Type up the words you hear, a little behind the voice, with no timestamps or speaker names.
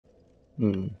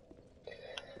Hmm.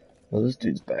 Well, this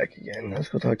dude's back again. Let's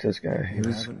go talk to this guy. You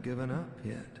haven't given up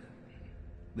yet.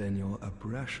 Then you're a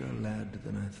brasher lad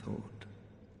than I thought.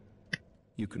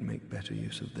 You can make better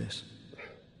use of this.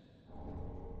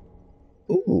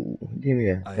 Ooh, give me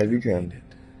a heavy gem. Need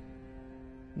it.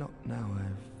 Not now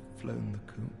I've flown the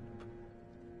coop.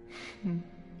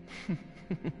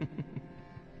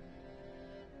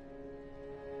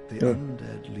 The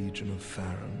Undead Legion of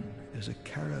Farron is a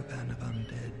caravan of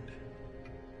undead,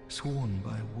 sworn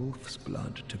by wolf's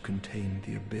blood to contain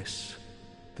the abyss.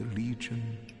 The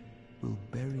Legion will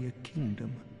bury a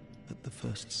kingdom at the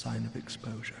first sign of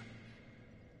exposure.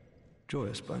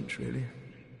 Joyous bunch, really.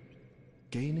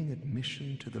 Gaining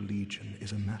admission to the Legion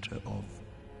is a matter of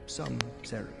some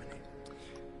ceremony.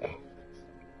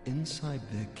 Inside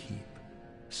their keep,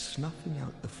 snuffing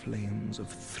out the flames of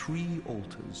 3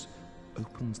 altars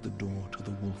opens the door to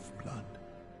the wolf blood.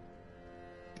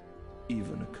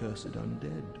 Even accursed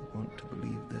undead want to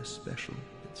believe they're special,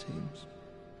 it seems.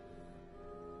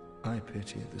 I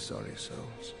pity the sorry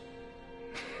souls.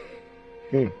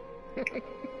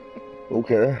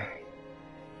 Okay.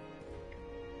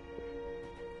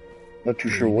 Not too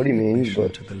sure what he means,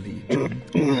 but to the Legion.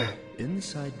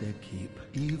 Inside their keep,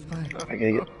 I gotta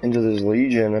get into this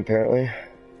Legion apparently.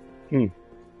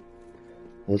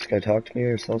 Will this guy talk to me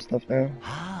or sell stuff now?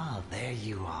 Ah, there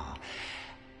you are.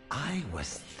 I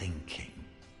was thinking.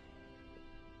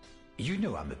 You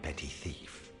know I'm a petty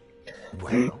thief.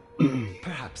 Well,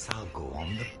 perhaps I'll go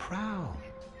on the prowl.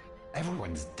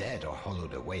 Everyone's dead or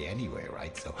hollowed away anyway,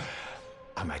 right? So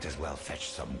I might as well fetch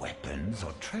some weapons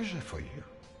or treasure for you.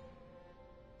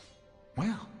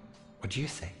 Well, what do you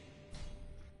say?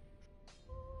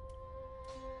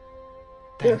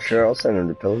 Yeah, sure, I'll send him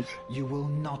to pillage. You will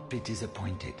not be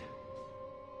disappointed.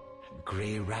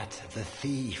 Grey Rat the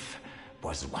Thief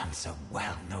was once a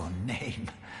well-known name.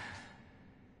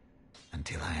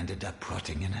 Until I ended up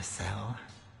rotting in a cell.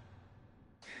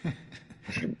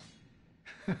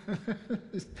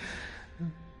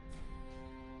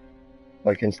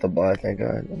 I can still buy, thank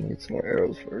God. Let me get some more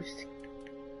arrows first.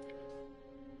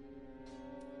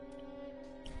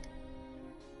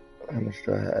 How much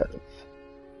do I have?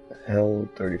 Hell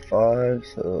 35,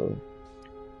 so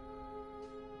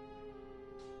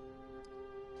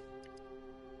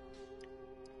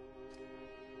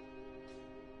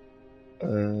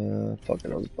fuck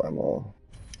it, I'll just buy them all.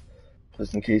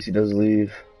 Just in case he does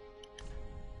leave.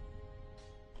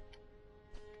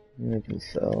 I can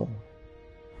sell.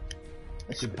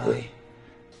 Goodbye.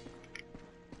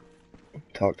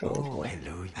 Talk to him. Oh,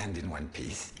 hello, and in one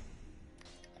piece.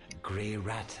 Grey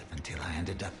Rat until I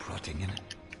ended up rotting in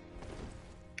it.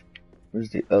 Where's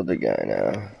the other guy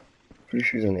now? Pretty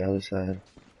sure he's on the other side.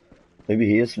 Maybe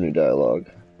he has some new dialogue.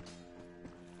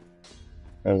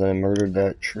 Now that I murdered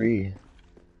that tree.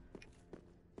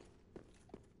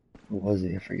 Who was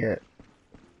he? I forget.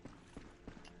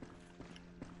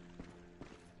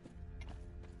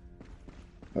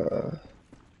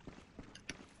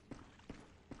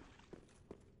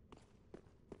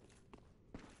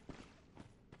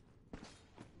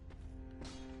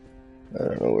 I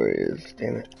don't know where he is,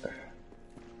 damn it.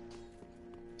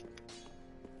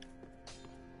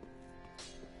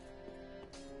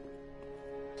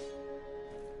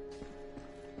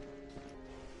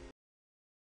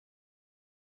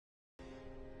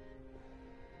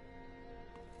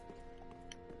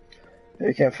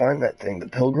 I can't find that thing. The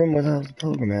pilgrim? Where the hell's the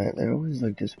pilgrim at? They always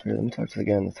like disappear. Let me talk to the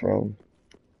guy on the throne.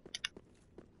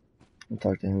 I'll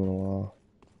talk to him in a while.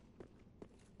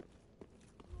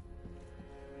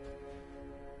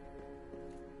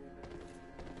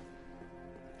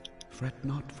 Fret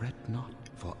not,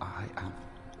 for I am.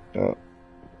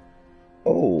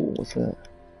 Oh, what's that?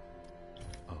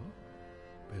 Oh,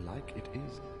 belike it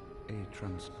is a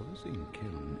transposing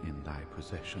kiln in thy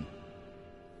possession.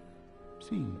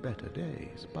 Seen better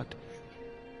days, but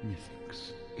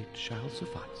methinks it shall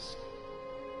suffice.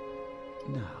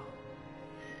 Now,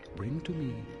 bring to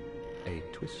me a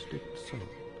twisted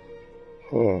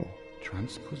soul.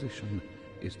 Transposition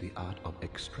is the art of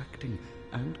extracting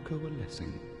and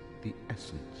coalescing the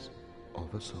essence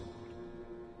of a soul.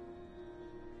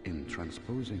 In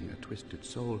transposing a twisted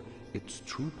soul, its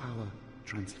true power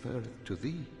transferreth to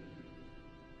thee.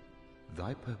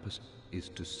 Thy purpose is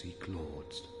to seek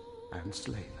lords and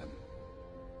slay them.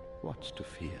 What's to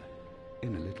fear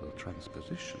in a little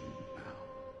transposition now?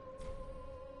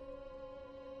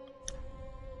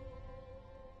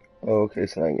 Oh, okay,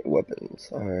 so I can get weapons.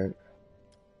 Alright.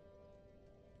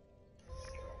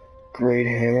 Great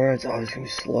hammer. It's always gonna be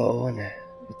slow and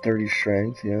 30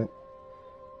 strength, yeah.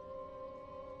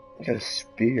 I got a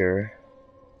spear.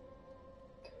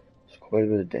 quite a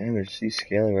bit of damage. See,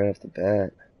 scaling right off the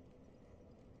bat.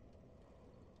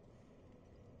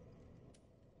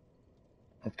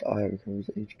 Left eye recovers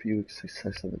HP with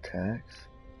successive attacks.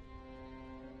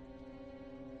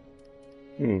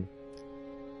 That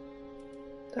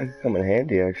could come in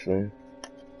handy, actually.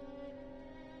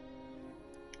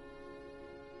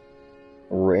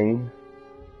 Ring.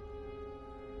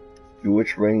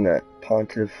 Bewitched ring that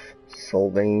Pontiff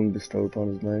Sylvain bestowed upon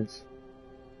his knights.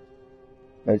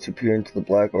 Knights who peer into the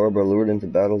black orb are lured into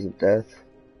battles of death,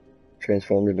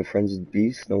 transformed into frenzied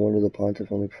beasts. No wonder the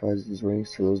Pontiff only provides these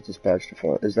rings to those dispatched to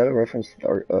front. Is that a reference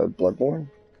to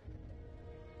Bloodborne?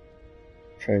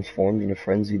 Transformed into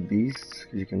frenzied beasts,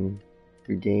 because you can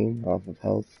regain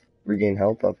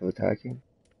health off of attacking.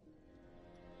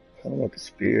 Kind of like a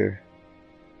spear.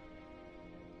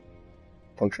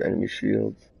 Puncture enemy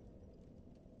shields.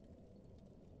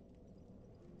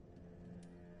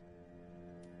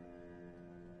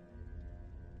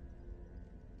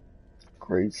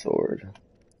 Great sword.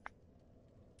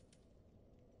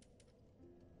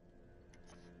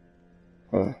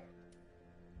 Huh.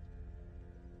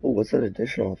 Oh, what's that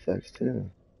additional effects too?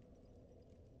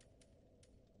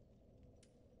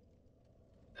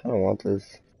 Kinda want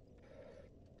this.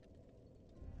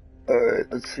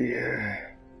 Alright, let's see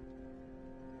here.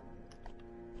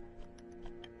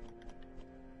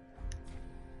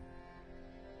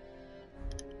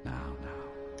 Now.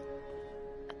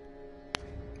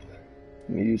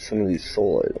 Let me use some of these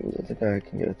soul items. I think I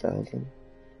can get 1,000.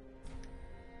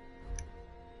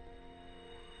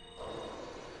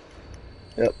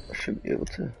 Yep, I should be able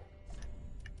to.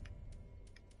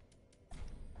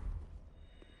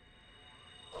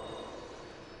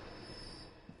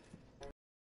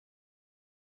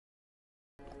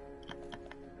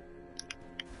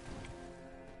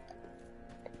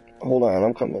 Hold on,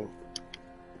 I'm coming.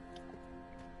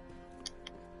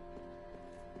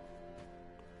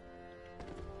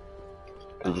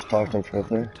 I just talked to him from up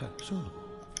there.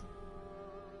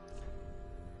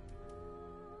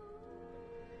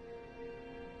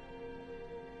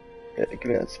 Yeah, give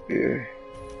me that spear.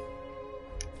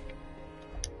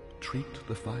 Treat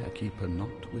the Firekeeper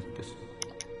not with this.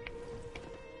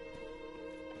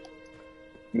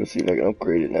 I'm gonna see if I can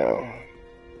upgrade it now.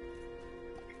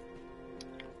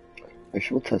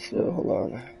 Actually, we'll test it out. Hold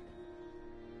on.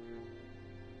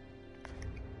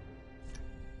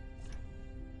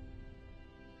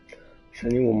 So I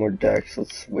need one more dex.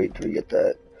 Let's wait till we get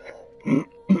that.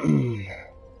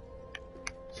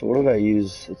 So what did I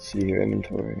use? Let's see here,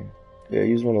 inventory. Yeah, I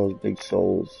used one of those big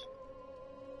souls.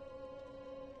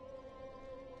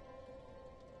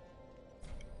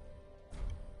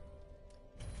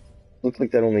 Looked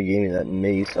like that only gave me that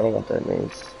mace. I don't want that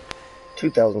mace.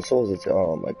 2,000 souls, it's,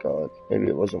 oh my god. Maybe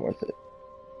it wasn't worth it.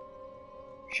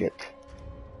 Shit.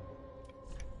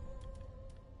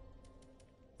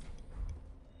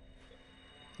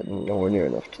 But nowhere near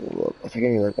enough to level up. I think I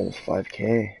need like almost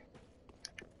 5k.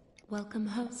 Welcome,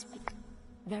 host.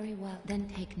 Very well, then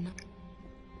take note.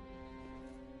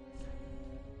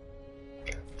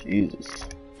 Jesus.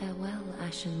 Farewell,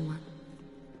 Ashen One.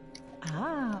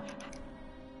 Ah.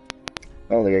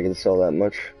 I don't think I can sell that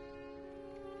much.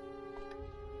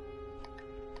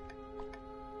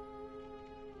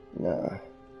 Nah.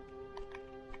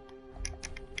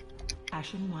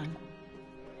 Ashen One.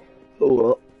 Oh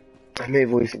well. I may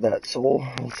have wasted that soul.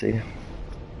 Let's see.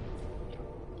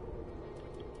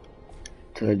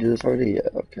 Did I do this already? Yeah,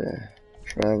 okay.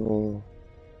 Travel.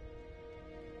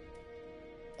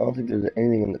 I don't think there's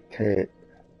anything in the pit.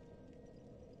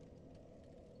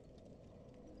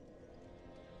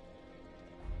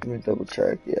 Let me double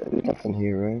check. Yeah, there's nothing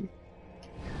here, right?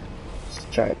 It's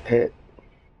a giant pit.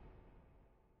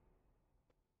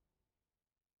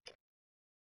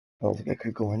 I don't think I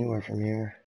could go anywhere from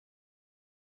here.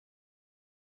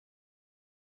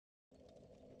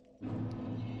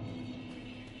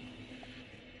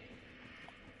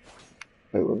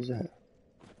 Wait, what was that?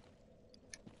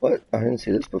 What? I didn't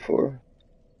see this before.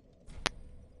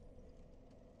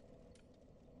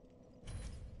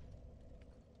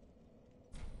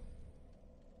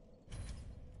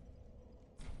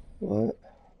 What?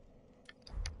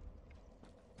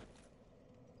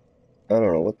 I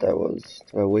don't know what that was.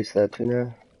 Did I waste that too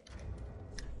now?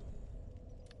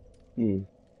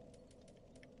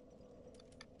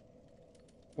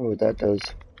 Oh, what that does.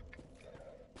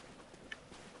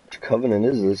 Which covenant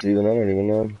is this even? I don't even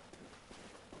know.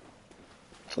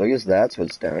 So I guess that's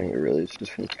what's down here really. It's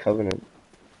just for this covenant.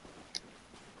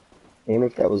 I wonder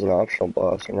if that was an optional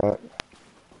boss or not.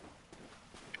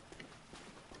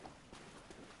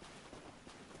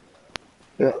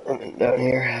 Yeah, I'm down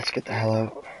here. Let's get the hell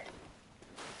out.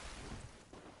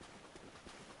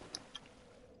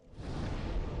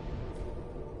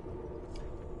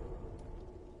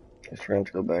 Guess we're going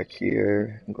to go back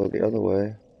here and go the other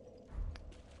way.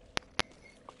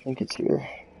 I think it's here.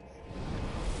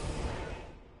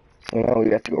 So now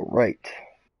we have to go right.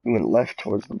 We went left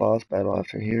towards the boss battle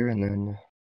after here, and then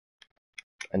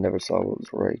I never saw what was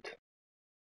right.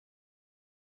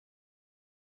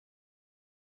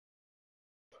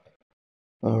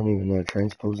 I don't even know.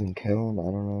 Transposing kiln? I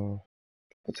don't know.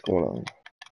 What's going on?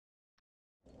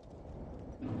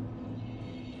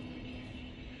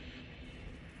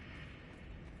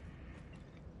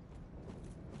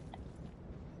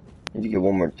 Need to get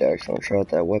one more dex. I'll try out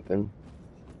that weapon.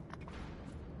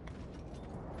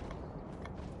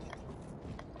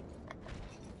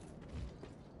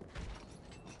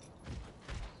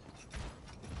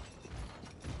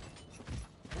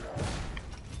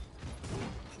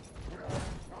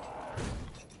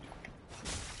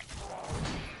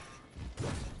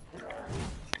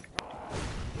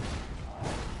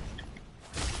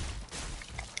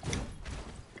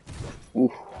 Ooh.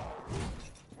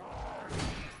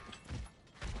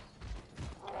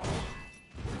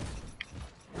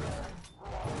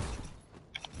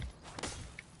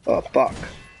 Oh, fuck.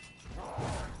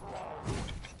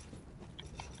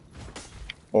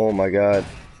 Oh my god.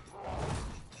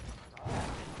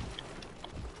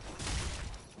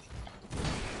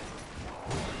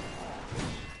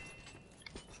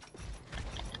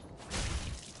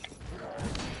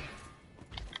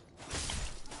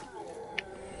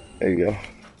 There you go. I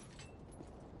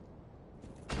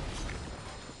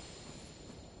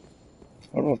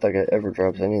don't know if that guy ever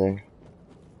drops anything.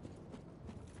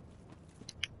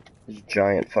 This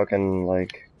giant fucking,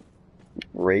 like,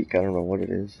 rake, I don't know what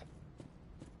it is.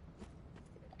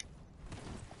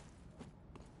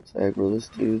 Let's aggro this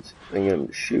dude's and get him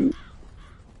to shoot.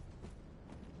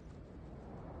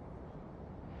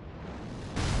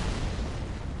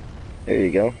 There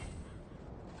you go.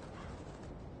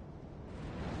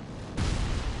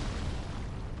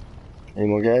 Any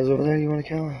more guys over there you want to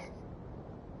kill?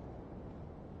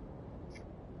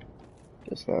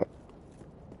 Guess not.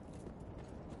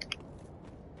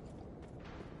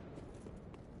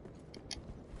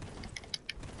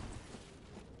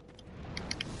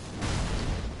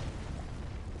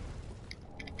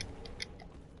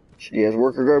 Shitty ass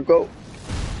worker garb, go!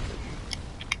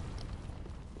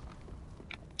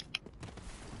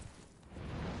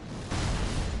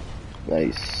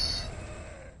 Nice.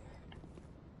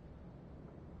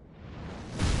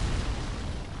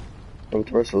 With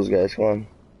the rest of those guys, come on.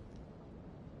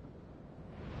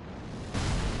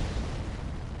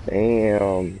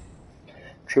 Damn.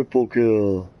 Triple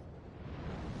kill.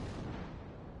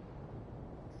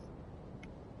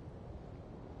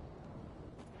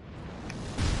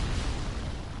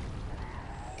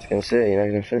 I was gonna say, you're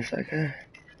not gonna finish that guy?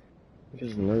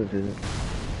 There's another dude.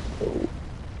 Oh.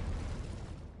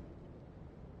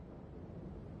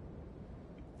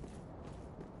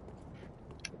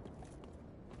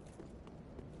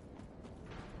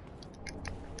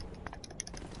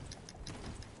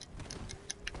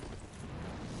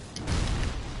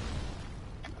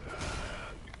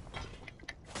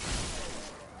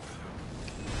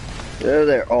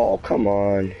 There. Oh, come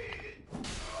on.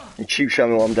 You cheap shot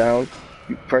me while I'm down,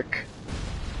 you prick.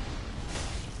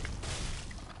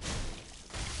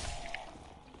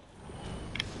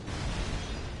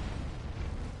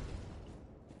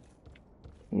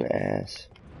 An ass.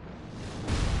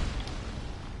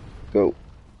 Go.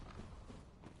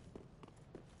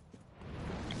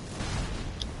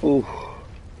 Ooh.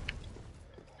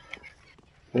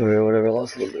 Alright, whatever, I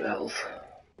lost a little bit of health.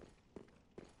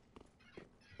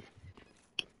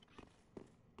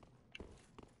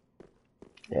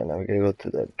 Yeah, now we gotta go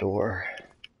through that door.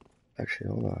 Actually,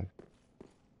 hold on.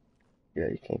 Yeah,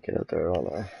 you can't get out there at all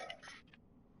now.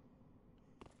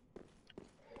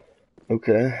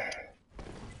 Okay.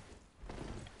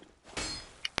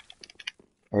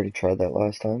 Already tried that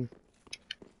last time.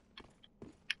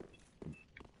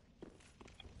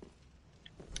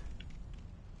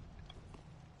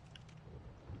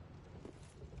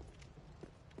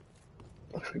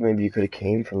 Looks like maybe you could have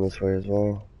came from this way as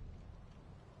well.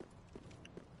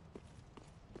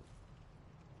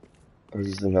 Or is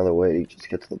this another way to just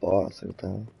get to the boss? What the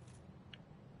hell?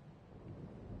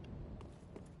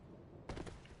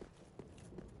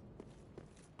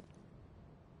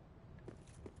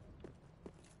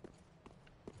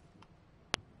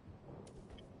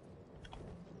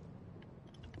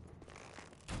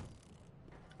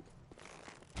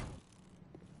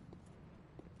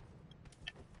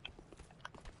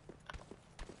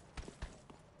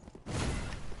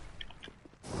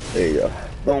 There you go.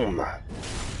 Boom.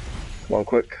 Come on,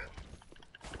 quick.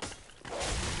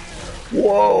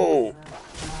 Whoa!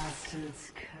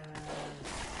 Its curse.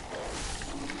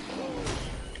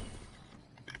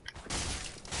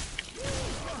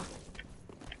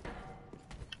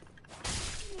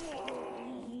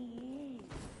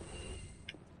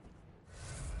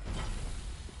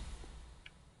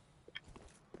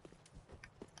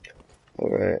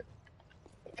 Alright.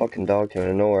 Fucking dog came out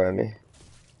of nowhere at me.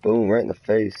 Boom, right in the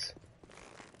face.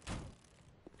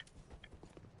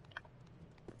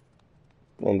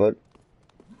 Come on, bud.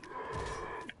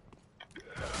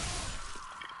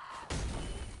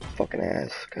 Fucking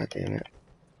ass. God damn it.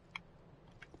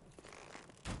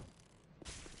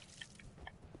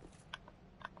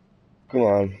 Come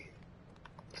on.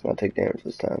 Let's not take damage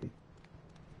this time.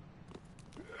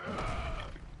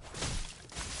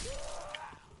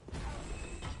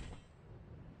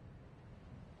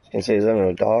 Can't say is that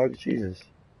a dog? Jesus.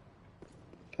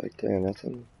 Back there,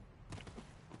 nothing.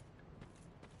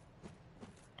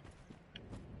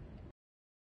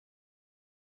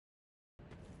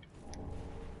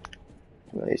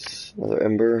 Nice. Another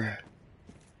ember.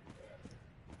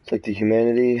 It's like the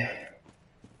humanity.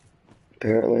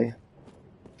 Apparently.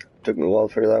 Took me a while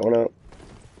to figure that one out.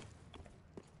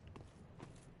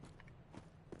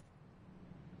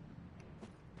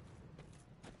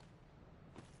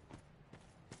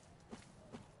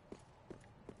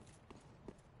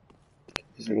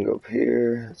 So we can go up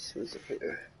here. Let's see what's up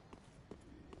here.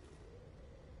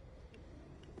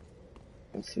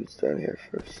 Let's see what's down here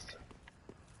first.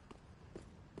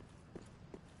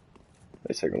 Wait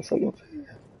a second, something up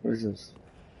here. What is this?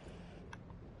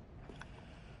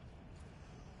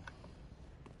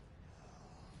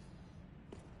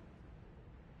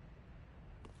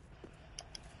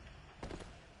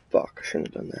 Fuck, I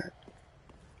shouldn't have done that.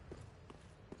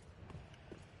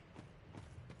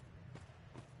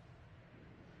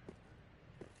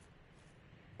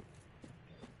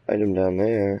 Item down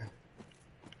there.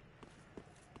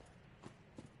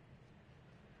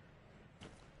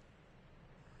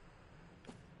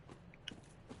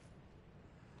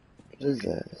 What is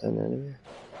that? Is that an enemy?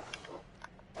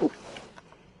 Ooh.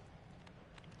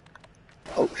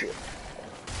 Oh shit.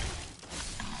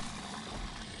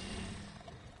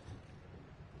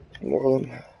 More of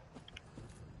them.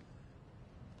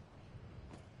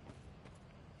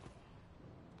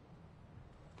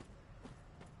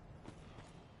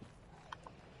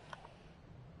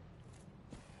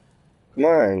 Come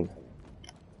on.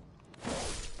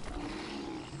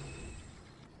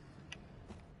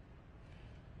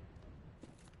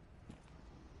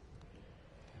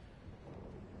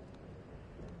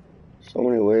 So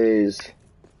many ways.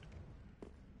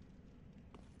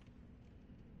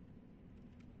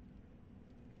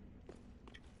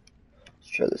 Let's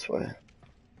try this way.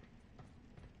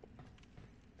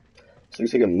 This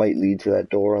looks like it might lead to that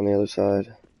door on the other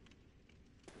side.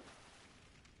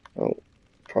 Oh,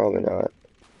 probably not.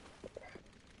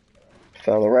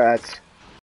 Found the rats.